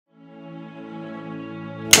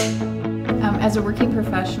As a working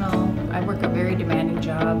professional, I work a very demanding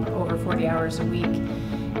job, over 40 hours a week,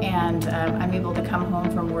 and I'm able to come home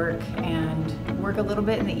from work and work a little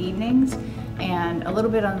bit in the evenings and a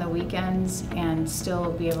little bit on the weekends and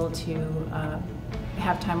still be able to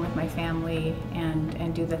have time with my family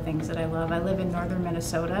and do the things that I love. I live in northern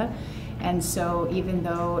Minnesota, and so even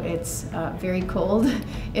though it's very cold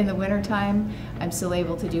in the wintertime, I'm still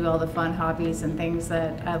able to do all the fun hobbies and things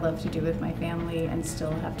that I love to do with my family and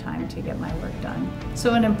still have time to get my work done.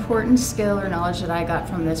 So an important skill or knowledge that I got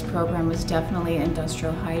from this program was definitely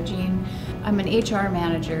industrial hygiene. I'm an HR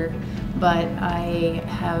manager, but I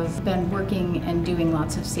have been working and doing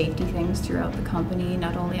lots of safety things throughout the company,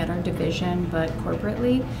 not only at our division, but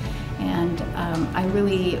corporately. And I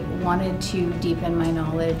really wanted to deepen my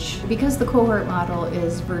knowledge because the cohort model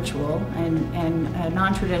is virtual and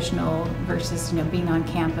non-traditional versus being on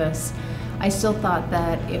campus. I still thought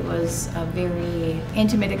that it was a very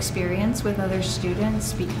intimate experience with other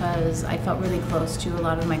students because I felt really close to a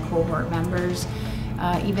lot of my cohort members.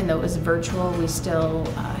 Even though it was virtual, we still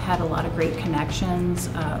had a lot of great connections,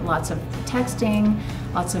 lots of texting,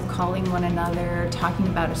 lots of calling one another, talking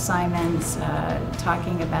about assignments,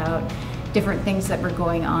 talking about different things that were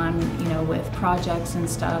going on, with projects and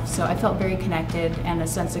stuff. So I felt very connected and a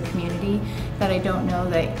sense of community that I don't know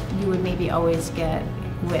that you would maybe always get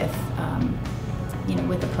with,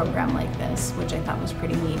 with a program like this, which I thought was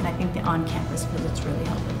pretty neat. And I think the on-campus visits really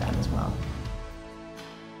helped with that as well.